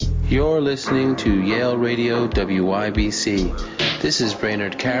You're listening to Yale Radio WYBC. This is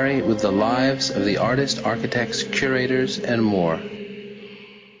Brainerd Carey with the lives of the artists, architects, curators, and more.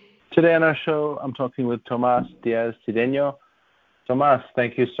 Today on our show, I'm talking with Tomás Díaz Cedeño. Tomás,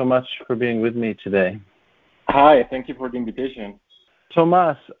 thank you so much for being with me today. Hi, thank you for the invitation.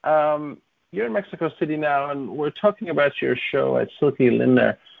 Tomás, you're in Mexico City now, and we're talking about your show at Silke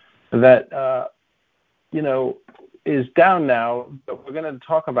Lindner that, is down now, but we're going to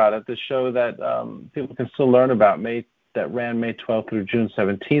talk about it, the show that people can still learn about, that ran May 12th through June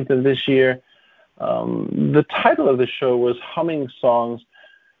 17th of this year. The title of the show was Humming Songs,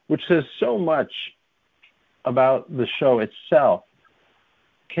 which says so much about the show itself.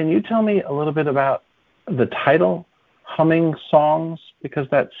 Can you tell me a little bit about the title, Humming Songs, because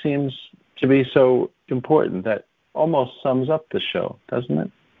that seems to be so important, that almost sums up the show, doesn't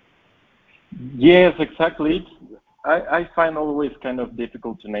it? Yes, exactly. I find always kind of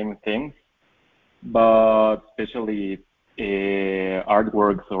difficult to name things, but especially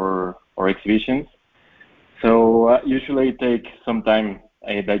artworks or exhibitions. So usually I take some time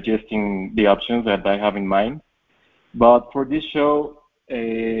digesting the options that I have in mind. But for this show,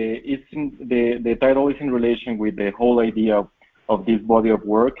 the title is in relation with the whole idea of this body of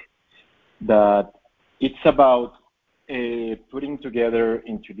work, that it's about putting together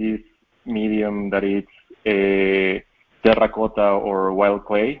into this medium that it's terracotta or wild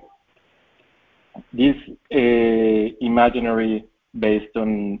clay, this imaginary based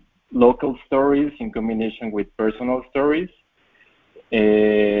on local stories in combination with personal stories.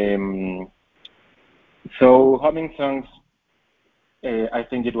 So Humming Songs, I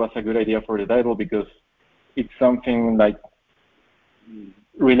think it was a good idea for the title because it's something like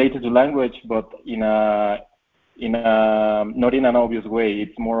related to language, but in a not in an obvious way.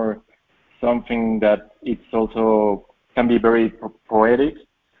 It's more something that it's also can be very poetic,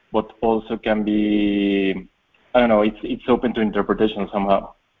 but also can be, it's open to interpretation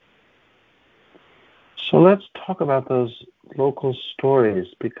somehow. So let's talk about those local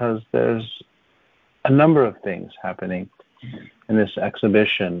stories, because there's a number of things happening in this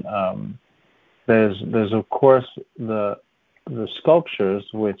exhibition. There's of course the sculptures,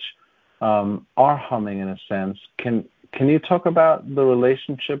 which are humming in a sense. Can you talk about the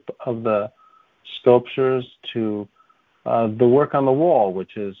relationship of the sculptures to the work on the wall,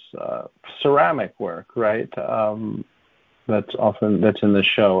 which is ceramic work, right? That's in the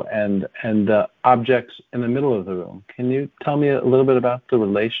show, and objects in the middle of the room. Can you tell me a little bit about the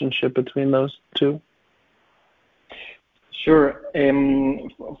relationship between those two? Sure.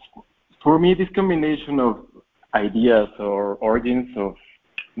 For me, this combination of ideas or origins of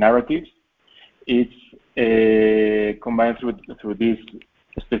narratives, it's combined through this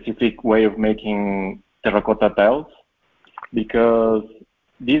specific way of making terracotta tiles, because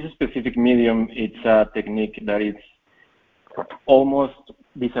this specific medium, it's a technique that is almost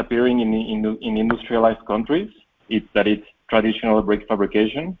disappearing in industrialized countries. It's traditional brick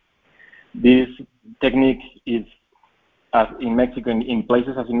fabrication. This technique is, as in Mexico, in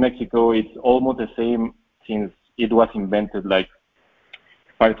places as in Mexico, it's almost the same since it was invented like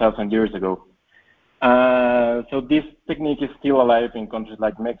 5,000 years ago. So this technique is still alive in countries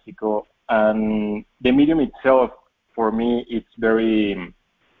like Mexico, and the medium itself, for me, it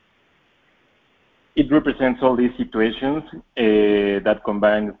represents all these situations that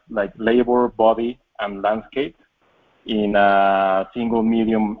combine like labor, body, and landscape in a single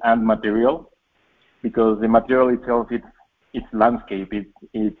medium and material, because the material itself, it's landscape,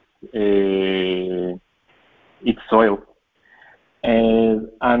 it's soil,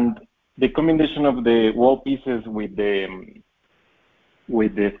 and the combination of the wall pieces with the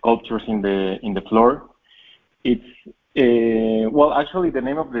sculptures in the floor, it's actually the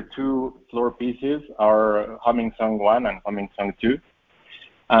name of the two floor pieces are Humming Song 1 and Humming Song 2,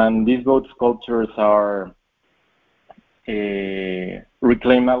 and these both sculptures are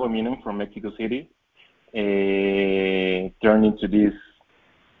reclaimed aluminum from Mexico City, turned into these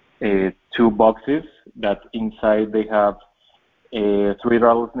two boxes that inside they have 3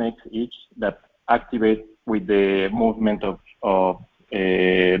 rattlesnakes each that activate with the movement of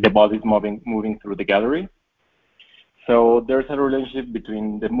the bodies moving through the gallery. So there's a relationship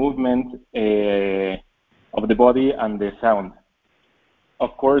between the movement of the body and the sound.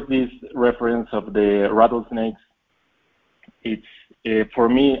 Of course, this reference of the rattlesnakes, it's for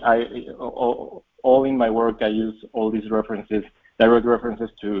me, all in my work, I use all these references, direct references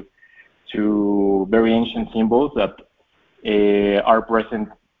to very ancient symbols that are present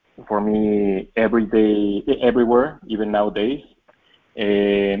for me every day, everywhere, even nowadays.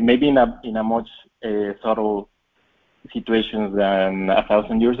 Maybe in a much subtle situations than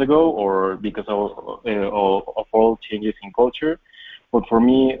 1,000 years ago, or because of all changes in culture. But for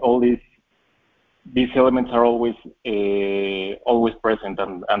me, all these elements are always present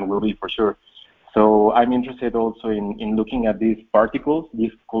and will be for sure. So I'm interested also in looking at these particles,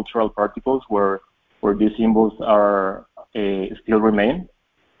 these cultural particles, where these symbols are still remain.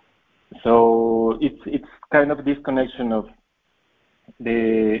 So it's kind of this connection of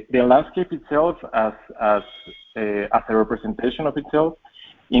the landscape itself as a representation of itself,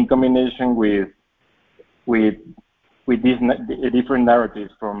 in combination with these different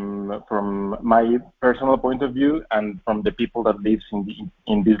narratives from my personal point of view and from the people that lives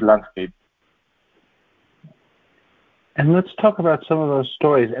in this landscape. And let's talk about some of those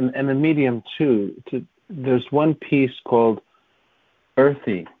stories and the medium too. There's one piece called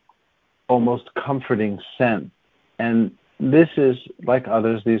Earthy, almost comforting scent, and this is like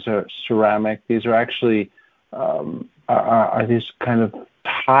others. These are ceramic. These are actually are these kind of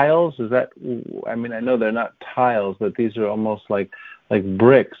tiles? Is that? I mean, I know they're not tiles, but these are almost like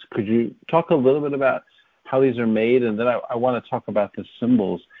bricks. Could you talk a little bit about how these are made, and then I want to talk about the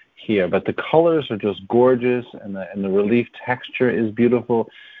symbols here. But the colors are just gorgeous, and the relief texture is beautiful.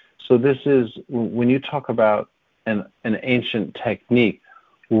 So this is, when you talk about an ancient technique,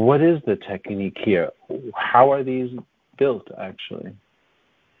 what is the technique here? How are these built, actually?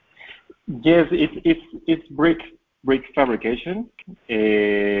 Yes, it's brick fabrication.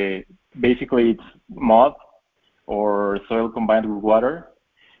 Basically, it's mud or soil combined with water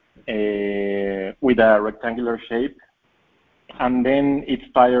with a rectangular shape, and then it's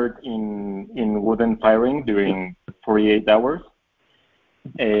fired in wooden firing during 48 hours.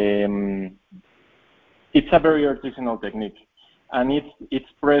 It's a very artisanal technique, and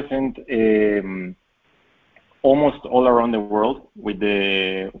it's present almost all around the world with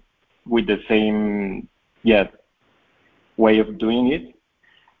the same way of doing it.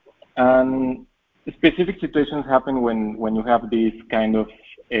 And specific situations happen when you have this kind of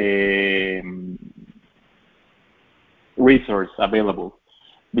resource available,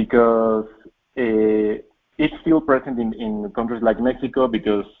 because it's still present in countries like Mexico,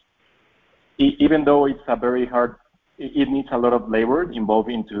 because even though it's a very hard, it needs a lot of labor involved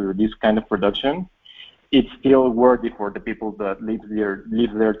into this kind of production, it's still worthy for the people that live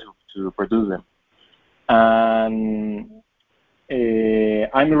there to produce them. And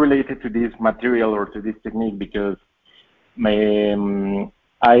I'm related to this material or to this technique because my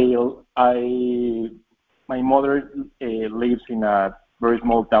mother lives in a very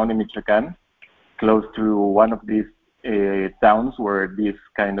small town in Michoacan, close to one of these towns where this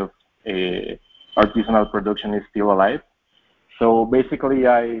kind of artisanal production is still alive. So basically,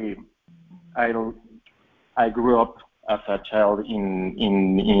 I grew up as a child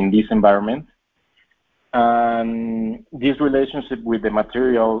in this environment, and this relationship with the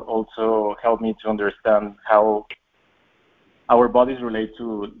material also helped me to understand how our bodies relate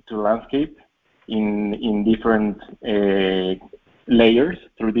to landscape in different layers,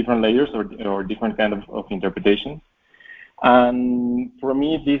 through different layers or different kind of interpretation. And for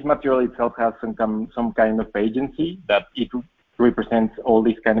me, this material itself has some kind of agency, that it represents all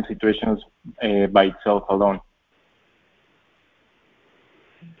these kind of situations by itself alone.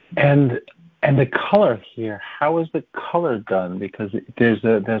 And the color here, how is the color done? Because there's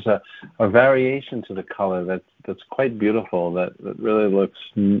a variation to the color that's quite beautiful, that really looks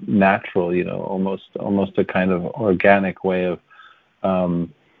natural, almost a kind of organic way of,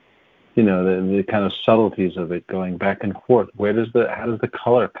 the kind of subtleties of it going back and forth. How does the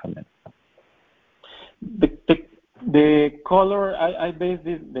color come in? The color, I based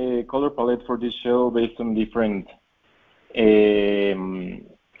the color palette for this show based on different,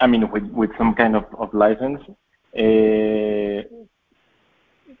 with some kind of license,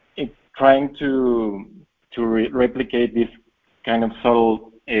 trying to replicate this kind of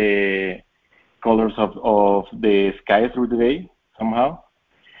subtle colors of the sky through the day somehow.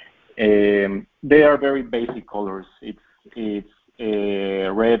 They are very basic colors. It's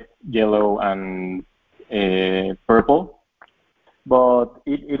red, yellow, and purple. But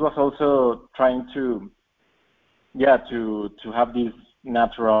it was also trying to have this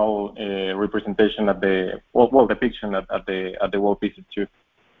natural representation at the depiction at the wall pieces too.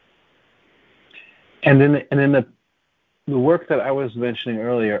 And in the work that I was mentioning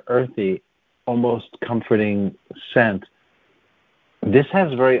earlier, Earthy, almost comforting scent, this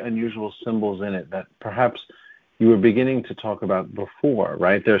has very unusual symbols in it that perhaps you were beginning to talk about before,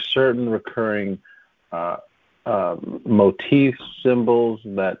 right? There are certain recurring motif symbols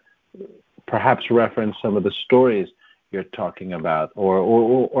that perhaps reference some of the stories you're talking about,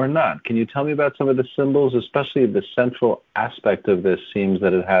 or not? Can you tell me about some of the symbols, especially the central aspect of this? Seems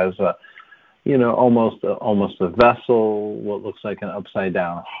that it has a, almost a vessel, what looks like an upside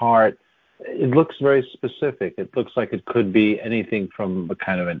down heart. It looks very specific. It looks like it could be anything from a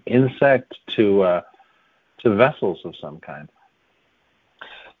kind of an insect to vessels of some kind.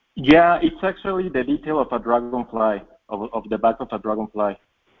 Yeah, it's actually the detail of a dragonfly, of the back of a dragonfly.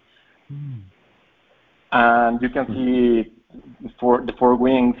 And you can see the four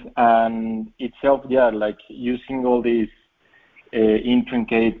wings, and itself, like using all these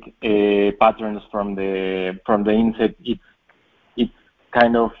intricate patterns from the insect. It's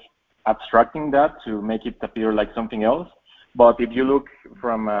kind of abstracting that to make it appear like something else. But if you look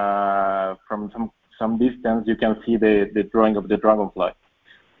from some distance, you can see the drawing of the dragonfly.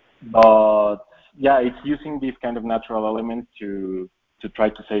 But yeah, it's using these kind of natural elements to try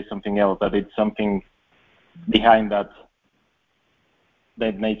to say something else, that it's something behind that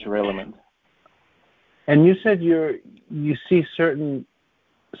nature element. And you said you see certain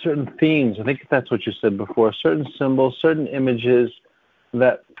themes. I think that's what you said before. Certain symbols, certain images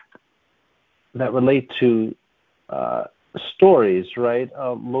that relate to stories, right?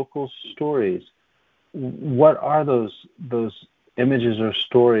 Local stories. What are those images or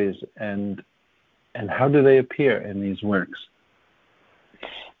stories, and how do they appear in these works?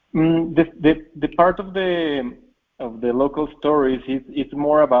 The part of the local stories it's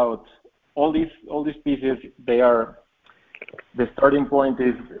more about all these pieces. The starting point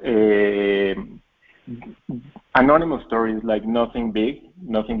is anonymous stories, like nothing big,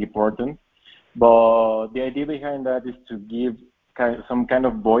 nothing important. But the idea behind that is to give some kind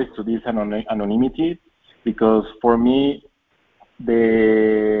of voice to this anonymity, because for me,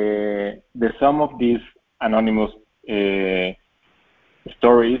 the sum of these anonymous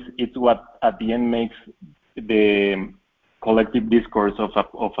stories is what at the end makes the collective discourse of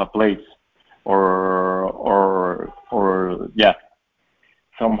a place, or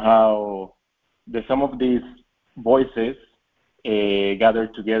somehow the sum of these voices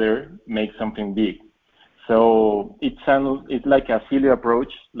gathered together make something big. So it's like a silly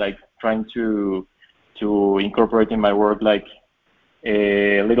approach, like trying to incorporate in my work like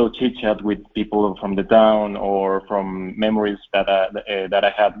a little chit chat with people from the town, or from memories that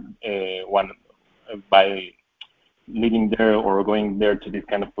I had by living there or going there to these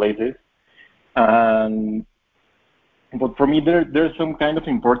kind of places. But for me, there's some kind of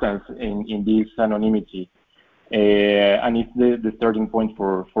importance in this anonymity, and it's the starting point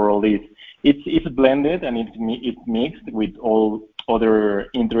for all this. It's blended and it's mixed with all other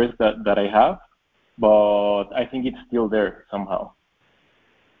interests that I have, but I think it's still there somehow.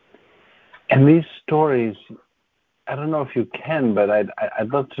 And these stories, I don't know if you can, but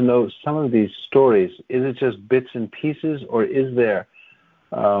I'd love to know some of these stories. Is it just bits and pieces, or is there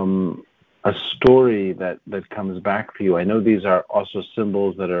a story that comes back for you? I know these are also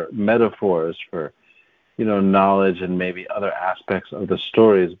symbols that are metaphors for, knowledge and maybe other aspects of the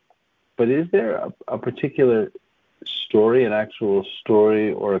stories. But is there a particular story, an actual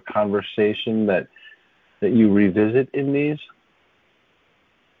story, or a conversation that you revisit in these?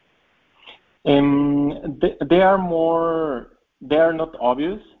 They are not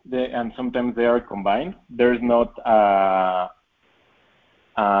obvious, and sometimes they are combined. There's not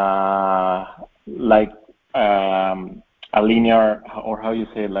like a linear, or how you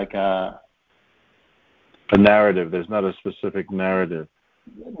say, like a narrative. There's not a specific narrative.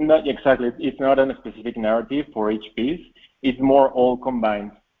 Not exactly. It's not a specific narrative for each piece. It's more all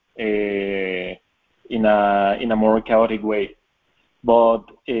combined in a more chaotic way. But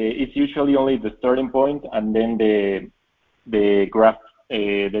it's usually only the starting point, and then the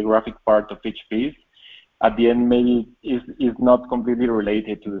graphic part of each piece at the end maybe is not completely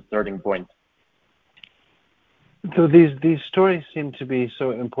related to the starting point. So these stories seem to be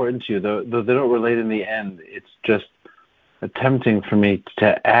so important to you, though they don't relate in the end. It's just attempting for me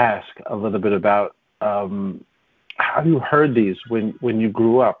to ask a little bit about how you heard these when you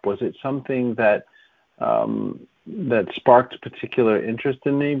grew up. Was it something that sparked particular interest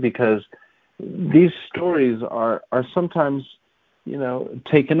in me? Because these stories are sometimes,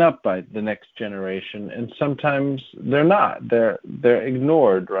 taken up by the next generation, and sometimes they're not. They're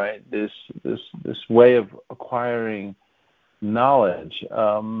ignored, right? This way of acquiring knowledge.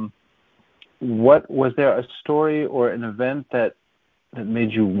 What was there a story or an event that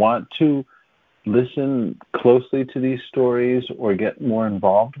made you want to listen closely to these stories or get more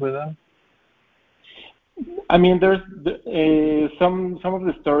involved with them? I mean, there's some of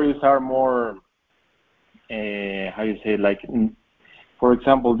the stories are more how you say, like, for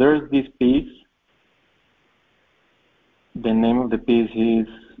example, there's this piece The name of the piece is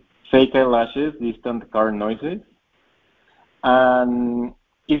Fake Eyelashes, Distant Car Noises. And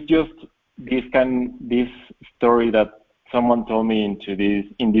it's just this story that someone told me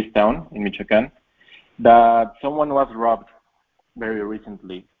in this town, in Michoacan, that someone was robbed very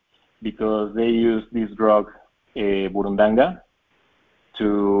recently because they used this drug, burundanga,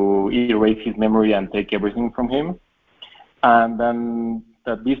 to erase his memory and take everything from him. And then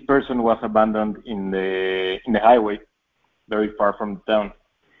that this person was abandoned in the highway, very far from the town.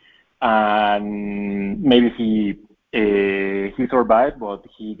 And maybe he survived, but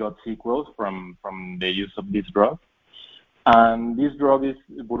he got sequels from the use of this drug. And this drug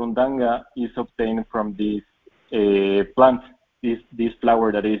burundanga is obtained from this plant, this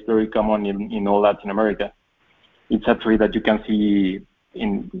flower that is very common in all Latin America. It's a tree that you can see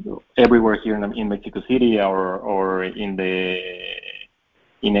everywhere here in Mexico City or in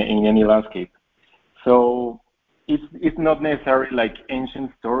any landscape. So it's not necessarily like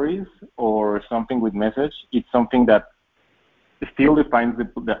ancient stories or something with message. It's something that still defines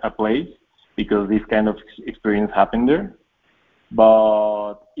a place because this kind of experience happened there.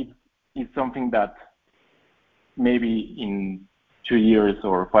 But it's something that maybe in 2 years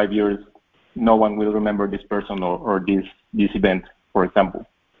or 5 years, no one will remember this person or this event, for example.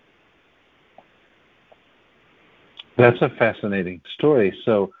 That's a fascinating story.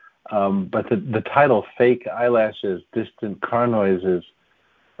 So, but the title "Fake Eyelashes, Distant Car Noises,"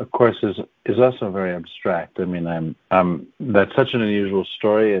 of course, is also very abstract. I mean, that's such an unusual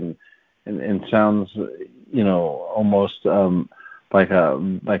story, and sounds, almost like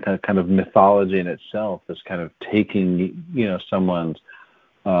a kind of mythology in itself, is kind of taking someone's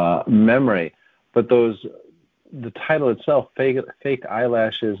memory. But the title itself, "Fake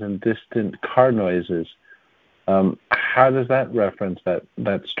Eyelashes and Distant Car Noises," how does that reference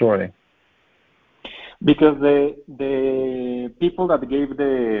that story? Because the people that gave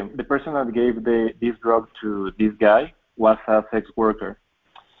the person that gave this drug to this guy was a sex worker,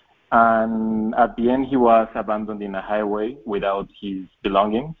 and at the end he was abandoned in a highway without his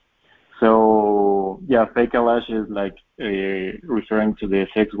belongings. So yeah, fake eyelashes like referring to the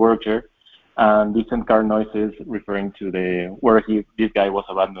sex worker, and distant car noises referring to where this guy was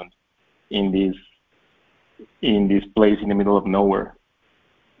abandoned in this place in the middle of nowhere.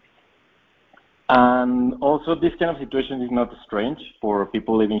 And also, this kind of situation is not strange for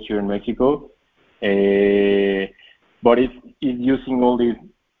people living here in Mexico, but it's using all these,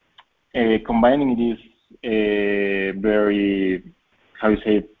 combining these very, how you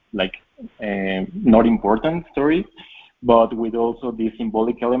say it, like not important stories, but with also this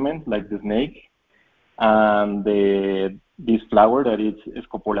symbolic element like the snake and this flower that is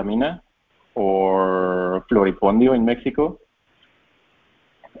escopolamina or floripondio in Mexico.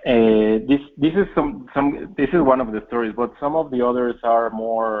 This is one of the stories, but some of the others are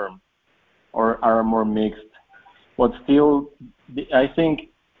more mixed. But still, I think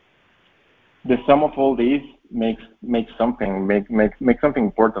the sum of all these makes something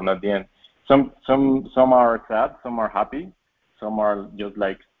important at the end. Some are sad, some are happy, some are just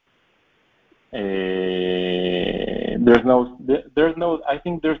like I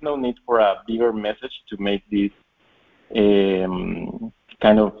think there's no need for a bigger message to make this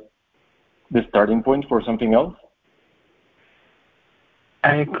kind of the starting point for something else.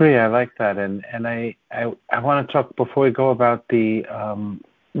 I agree. I like that, and I want to talk before we go about the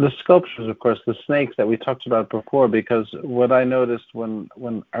sculptures, of course, the snakes that we talked about before, because what I noticed when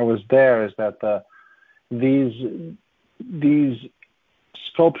I was there is that these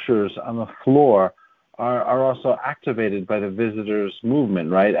sculptures on the floor are also activated by the visitors' movement,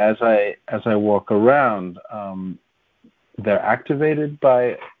 right? As I walk around, they're activated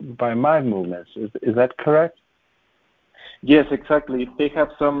by my movements. Is that correct? Yes, exactly. They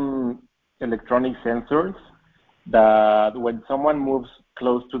have some electronic sensors that when someone moves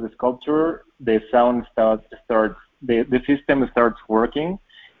close to the sculpture, the sound starts. The system starts working,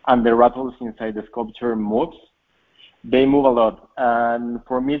 and the rattles inside the sculpture moves. They move a lot, and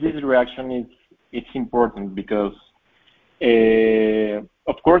for me, this reaction it's important because,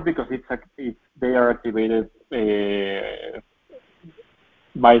 of course, because they are activated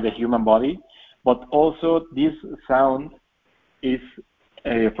by the human body, but also this sound is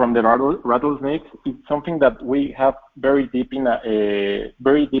from the rattlesnakes. It's something that we have very deep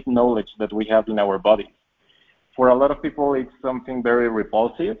knowledge that we have in our bodies. For a lot of people, it's something very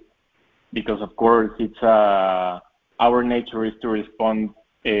repulsive because, of course, it's our nature is to respond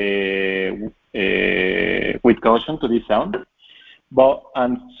with caution to this sound.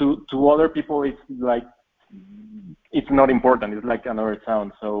 And to other people, it's like it's not important. It's like another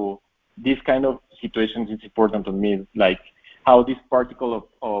sound. So this kind of situations is important to me, like how this particle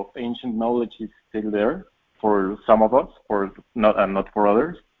of ancient knowledge is still there for some of us, for not and not for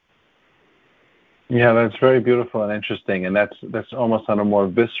others. Yeah, that's very beautiful and interesting, and that's almost on a more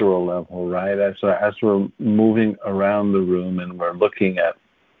visceral level, right? As we're moving around the room and we're looking at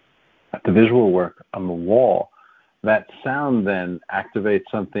the visual work on the wall, that sound then activates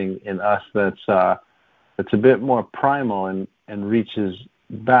something in us that's a bit more primal and reaches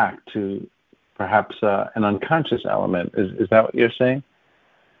back to perhaps an unconscious element. Is that what you're saying?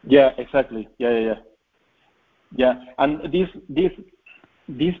 Yeah, exactly. Yeah. And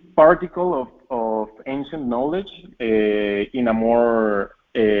this particle of ancient knowledge in a more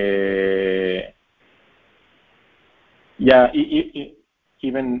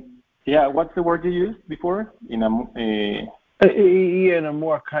what's the word you used before? In a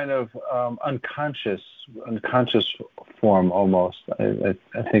more kind of unconscious form almost. I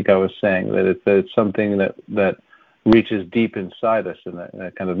think I was saying that it's something that reaches deep inside us in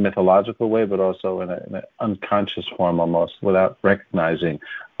a kind of mythological way, but also in an unconscious form almost, without recognizing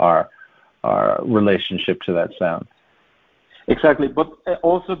our relationship to that sound. Exactly, but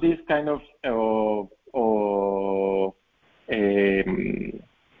also this kind of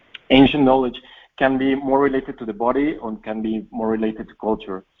ancient knowledge can be more related to the body or can be more related to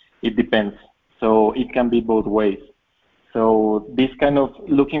culture. It depends. So it can be both ways. So this kind of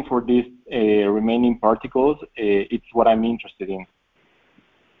looking for these remaining particles, it's what I'm interested in.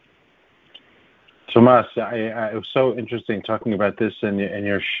 Tomás, it was so interesting talking about this in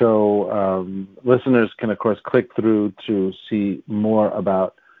your show. Listeners can, of course, click through to see more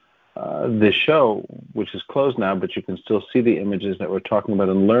about this show, which is closed now, but you can still see the images that we're talking about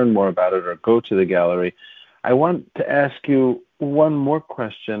and learn more about it or go to the gallery. I want to ask you one more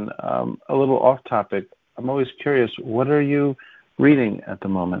question, a little off topic. I'm always curious, what are you reading at the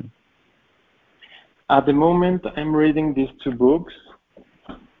moment? At the moment, I'm reading these two books.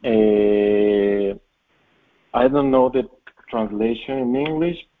 I don't know the translation in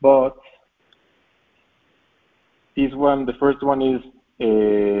English, but this one, the first one is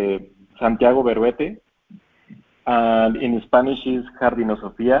Santiago Beruete, and in Spanish is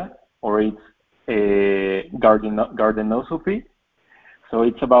Jardinosofía, or it's Gardenosophy. So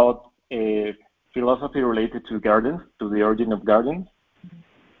it's about philosophy related to gardens, to the origin of gardens.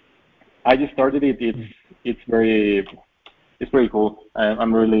 I just started it. It's very cool.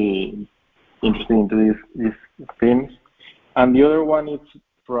 I'm really interested into these themes. And the other one is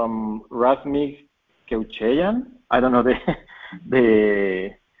from Rasmik Keucheyan. I don't know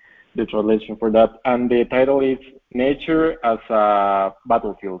the translation for that. And the title is Nature as a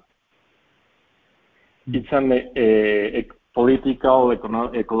Battlefield. It's a political,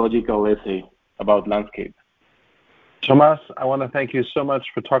 ecological essay about landscape. Tomás, I want to thank you so much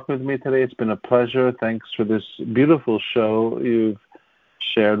for talking with me today. It's been a pleasure. Thanks for this beautiful show you've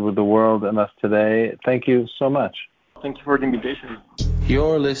shared with the world and us today. Thank you so much. Thank you for the invitation.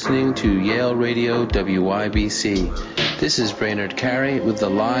 You're listening to Yale Radio WYBC. This is Brainerd Carey with the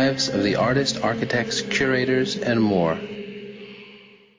lives of the artists, architects, curators, and more.